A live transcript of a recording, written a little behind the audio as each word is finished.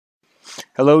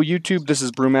Hello YouTube, this is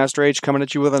Brewmaster H coming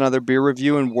at you with another beer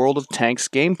review and World of Tanks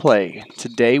gameplay.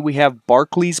 Today we have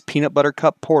Barkley's Peanut Butter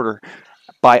Cup Porter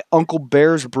by Uncle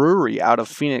Bear's Brewery out of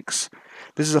Phoenix.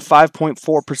 This is a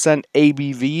 5.4%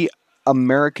 ABV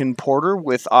American porter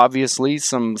with obviously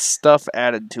some stuff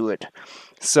added to it.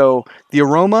 So the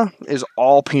aroma is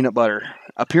all peanut butter.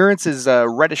 Appearance is a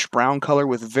reddish brown color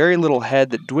with very little head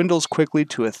that dwindles quickly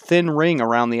to a thin ring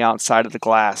around the outside of the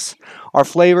glass. Our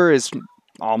flavor is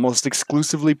almost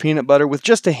exclusively peanut butter with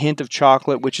just a hint of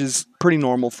chocolate, which is pretty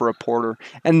normal for a porter,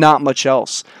 and not much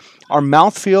else. Our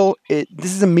mouthfeel,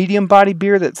 this is a medium body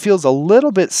beer that feels a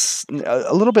little bit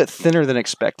thinner than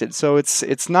expected, so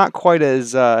it's not quite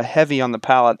as heavy on the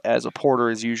palate as a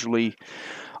porter is usually.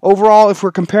 Overall, if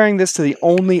we're comparing this to the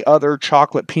only other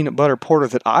chocolate peanut butter porter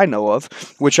that I know of,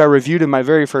 which I reviewed in my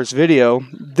very first video,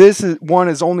 one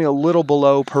is only a little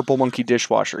below Purple Monkey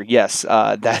Dishwasher. Yes,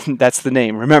 that's the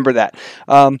name. Remember that.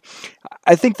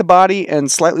 I think the body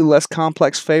and slightly less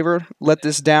complex flavor let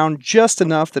this down just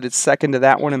enough that it's second to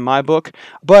that one in my book,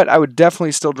 but I would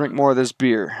definitely still drink more of this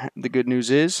beer. The good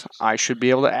news is I should be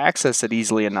able to access it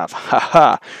easily enough.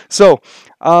 Haha. So,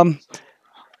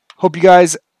 hope you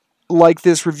guys like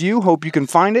this review. Hope you can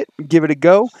find it. Give it a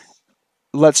go.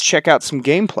 Let's check out some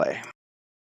gameplay.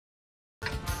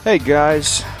 Hey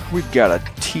guys, we've got a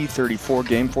T34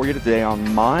 game for you today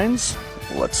on Mines.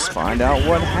 Let's find out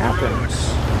what happens.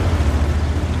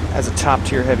 As a top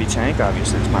tier heavy tank,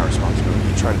 obviously it's my responsibility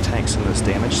to try to tank some of this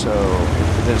damage, so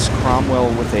if this Cromwell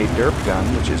with a derp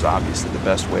gun, which is obviously the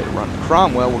best way to run the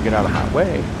Cromwell, will get out of my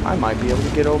way, I might be able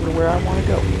to get over to where I want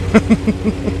to go.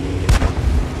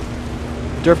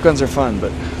 Derp guns are fun,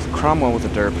 but Cromwell with a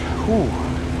derp, whew,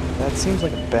 that seems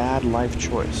like a bad life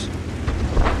choice.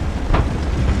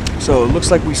 So it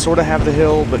looks like we sort of have the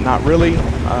hill, but not really.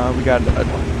 We got a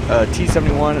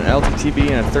T71, an LTTB,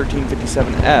 and a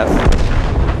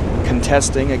 1357F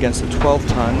contesting against a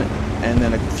 12-ton, and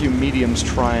then a few mediums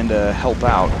trying to help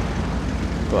out.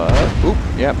 But, oop,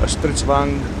 yep, a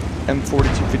Stritzwang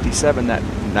M4257, that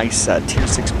nice Tier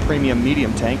 6 premium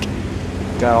medium tank.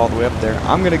 Got all the way up there.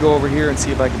 I'm going to go over here and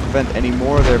see if I can prevent any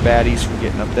more of their baddies from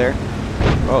getting up there.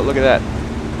 Oh, look at that.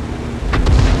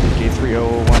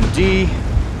 K301D.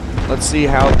 Let's see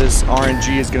how this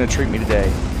RNG is going to treat me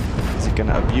today. Is it going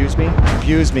to abuse me?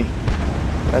 Abuse me.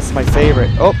 That's my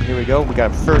favorite. Oh, here we go. We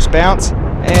got first bounce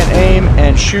and aim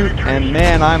and shoot. And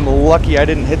man, I'm lucky I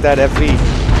didn't hit that FV.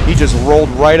 He just rolled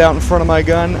right out in front of my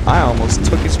gun. I almost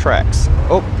took his tracks.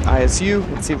 Oh, ISU.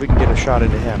 Let's see if we can get a shot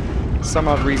into him. Some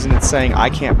odd reason it's saying I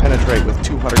can't penetrate with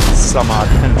 200 some odd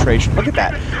penetration. Look at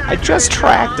that. I just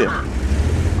tracked him.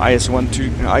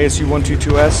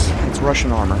 ISU-122S, it's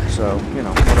Russian armor, so, you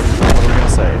know, what are we going to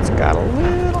say? It's got a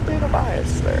little bit of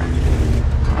bias there.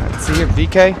 Alright, let's see here,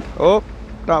 VK. Oh,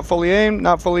 not fully aimed,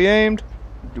 not fully aimed.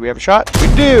 Do we have a shot? We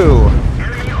do!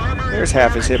 There's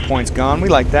half his hit points gone. We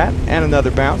like that. And another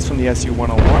bounce from the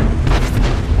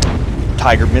SU-101.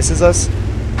 Tiger misses us.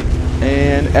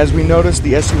 And as we notice,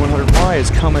 the SU-100Y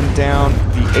is coming down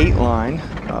the 8 line.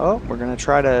 Oh, we're going to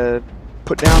try to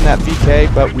put down that VK,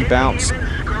 but we bounce.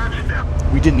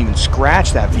 We didn't even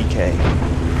scratch that VK.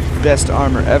 Best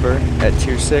armor ever at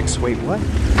Tier 6. Wait, what?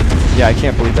 Yeah, I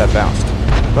can't believe that bounced.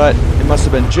 But it must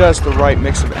have been just the right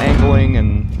mix of angling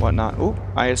and whatnot. Oh,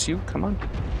 ISU, come on.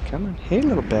 Come on. Hey,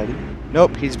 little Betty.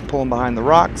 Nope, he's pulling behind the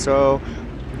rock, so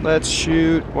let's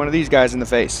shoot one of these guys in the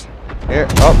face. There.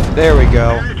 Oh, there we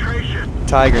go.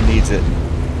 Tiger needs it.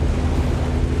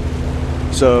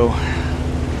 So,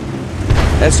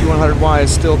 SU-100Y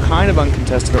is still kind of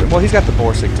uncontested. Well, he's got the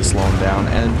Borsig to slow him down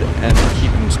and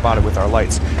keep him spotted with our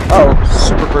lights. Oh,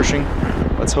 super pushing.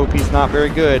 Let's hope he's not very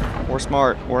good or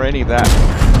smart or any of that.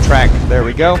 Track. There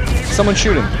we go. Someone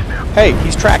shoot him. Hey,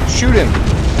 he's tracked. Shoot him.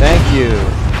 Thank you.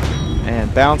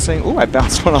 And bouncing. Ooh, I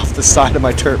bounced one off the side of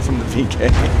my turret from the VK.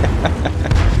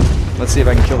 Let's see if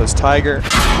I can kill this Tiger.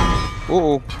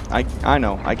 Ooh, I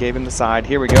know. I gave him the side.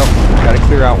 Here we go. Got to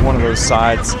clear out one of those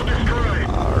sides.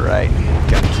 Alright.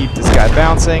 Got to keep this guy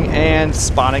bouncing and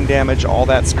spotting damage. All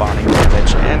that spotting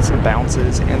damage. And some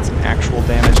bounces and some actual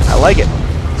damage. I like it.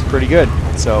 It's pretty good.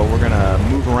 So we're going to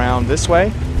move around this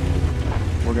way.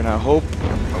 We're going to hope...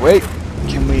 Wait.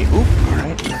 Can we... Oop.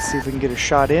 Alright. Let's see if we can get a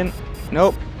shot in.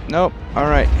 Nope. Nope.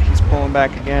 Alright. He's pulling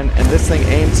back again. And this thing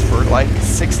aims for like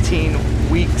 16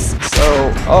 weeks.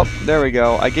 So, oh, there we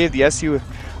go. I gave the SU...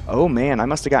 Oh man, I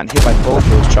must have gotten hit by both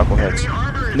those chuckleheads.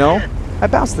 No? I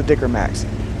bounced the Dicker Max.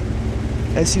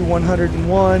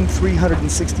 SU-101,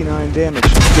 369 damage.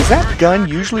 Does that gun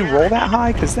usually roll that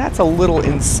high? Because that's a little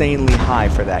insanely high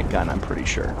for that gun, I'm pretty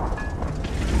sure.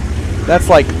 That's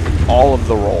like all of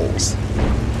the rolls.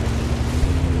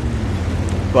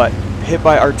 But Hit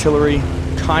by artillery,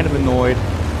 kind of annoyed.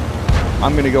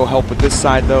 I'm going to go help with this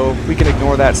side though. We can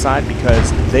ignore that side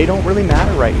because they don't really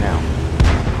matter right now.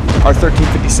 Our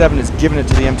 1357 is giving it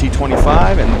to the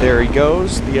MT25, and there he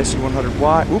goes. The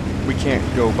SU-100Y. Oop, we can't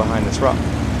go behind this rock.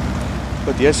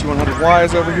 But the SU-100Y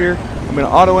is over here. I'm going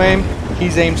to auto-aim.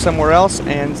 He's aimed somewhere else,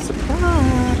 and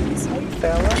surprise! Hey,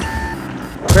 fella.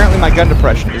 Apparently my gun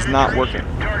depression is not working.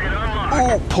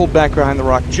 Ooh, pulled back behind the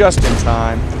rock just in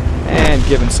time, and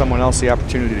giving someone else the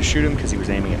opportunity to shoot him because he was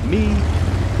aiming at me.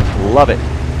 Love it.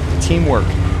 Teamwork.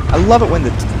 I love it when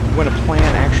a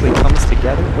plan actually comes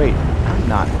together. Wait, I'm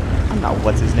not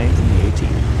what's his name from the A-Team.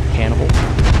 Hannibal.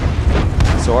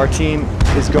 So our team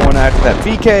is going after that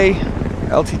VK.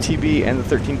 LTTB and the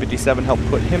 1357 help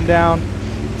put him down.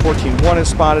 14-1 is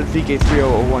spotted.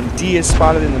 VK3001D is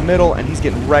spotted in the middle, and he's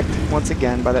getting wrecked once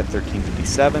again by that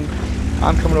 1357.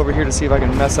 I'm coming over here to see if I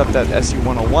can mess up that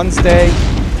SU-101's day.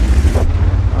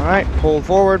 Alright, pull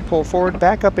forward,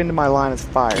 back up into my line of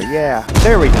fire. Yeah,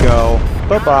 there we go.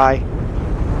 Bye-bye.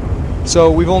 So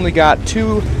we've only got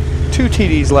two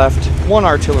TDs left, one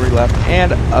artillery left,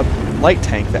 and a light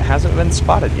tank that hasn't been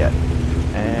spotted yet.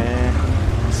 And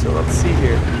so let's see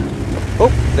here.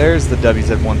 Oh, there's the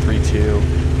WZ-132.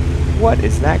 What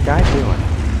is that guy doing?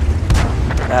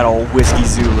 That old Whiskey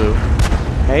Zulu.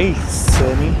 Hey,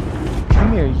 Sammy.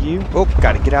 Come here, you. Oh,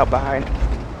 gotta get out behind.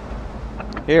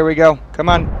 Here we go. Come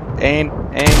on. Aim.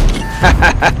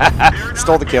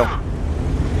 Stole the kill.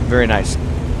 Very nice.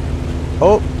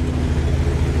 Oh.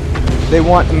 They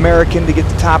want American to get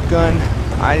the Top Gun.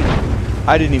 I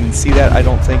didn't even see that, I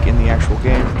don't think, in the actual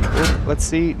game. Ooh, let's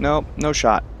see. No, no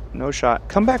shot. No shot.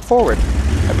 Come back forward.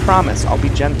 I promise. I'll be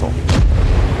gentle.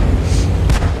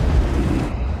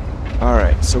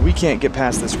 Alright, so we can't get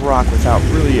past this rock without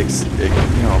really,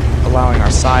 allowing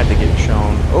our side to get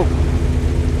shown. Oh,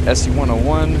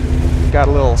 SU-101 got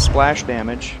a little splash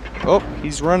damage. Oh,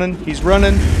 he's running.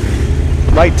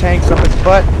 Light tanks up his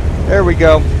butt. There we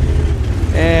go.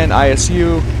 And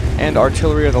ISU and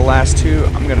artillery are the last two.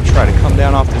 I'm going to try to come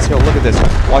down off this hill. Look at this.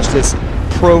 Watch this.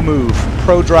 Pro move.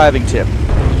 Pro driving tip.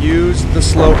 Use the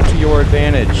slope to your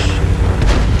advantage.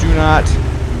 Do not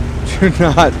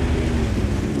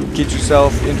get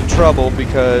yourself into trouble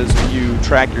because you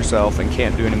track yourself and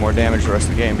can't do any more damage the rest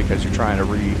of the game because you're trying to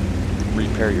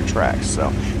repair your tracks.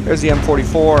 So there's the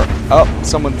M44. Oh,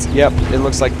 yep, it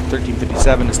looks like the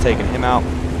 1357 is taking him out.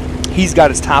 He's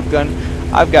got his Top Gun.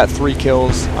 I've got 3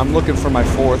 kills. I'm looking for my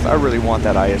 4th. I really want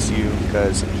that ISU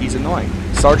because he's annoying.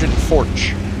 Sergeant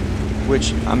Forch,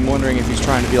 which I'm wondering if he's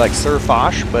trying to be like Sir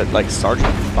Foch, but like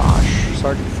Sergeant Foch,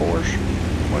 Sergeant Forch,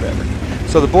 whatever.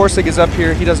 So the Borsig is up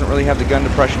here. He doesn't really have the gun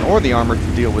depression or the armor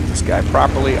to deal with this guy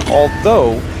properly,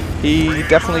 although he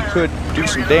definitely could do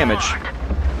some damage.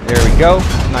 There we go.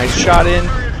 Nice shot in,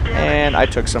 and I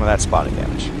took some of that spotting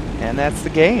damage. And that's the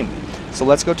game. So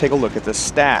let's go take a look at the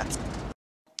stats.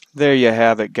 There you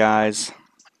have it, guys.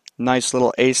 Nice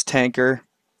little ace tanker.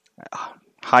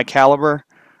 High caliber.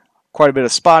 Quite a bit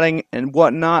of spotting and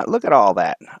whatnot. Look at all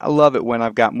that. I love it when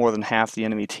I've got more than half the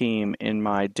enemy team in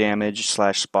my damage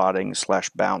 / spotting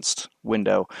 / bounced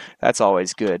window. That's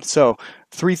always good. So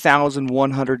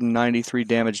 3,193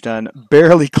 damage done.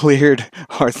 Barely cleared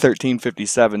our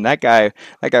 1357. That guy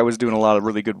was doing a lot of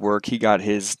really good work. He got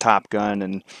his Top Gun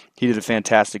and he did a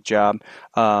fantastic job.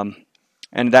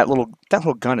 And that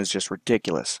little gun is just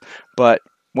ridiculous. But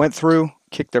went through,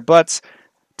 kicked their butts.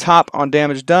 Top on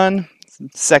damage done.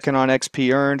 Second on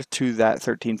XP earned to that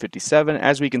 1357.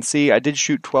 As we can see, I did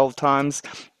shoot 12 times.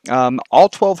 All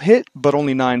 12 hit, but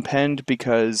only 9 penned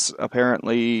because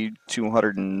apparently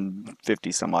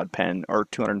 250 some odd pen or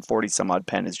 240 some odd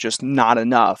pen is just not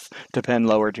enough to pen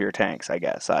lower tier tanks, I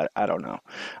guess. I don't know.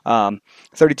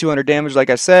 3,200 damage,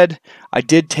 like I said. I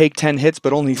did take 10 hits,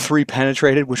 but only 3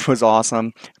 penetrated, which was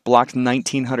awesome. Blocked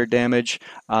 1,900 damage.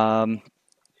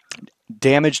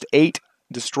 Damaged 8.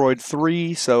 Destroyed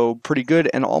 3, so pretty good,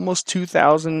 and almost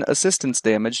 2,000 assistance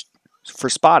damage for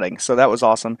spotting, so that was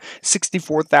awesome.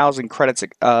 64,000 credits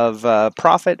of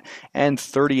profit and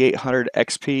 3,800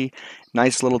 XP.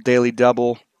 Nice little daily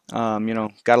double.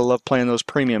 Gotta love playing those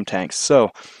premium tanks.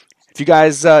 So if you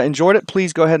guys enjoyed it,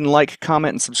 please go ahead and like,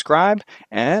 comment, and subscribe,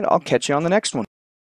 and I'll catch you on the next one.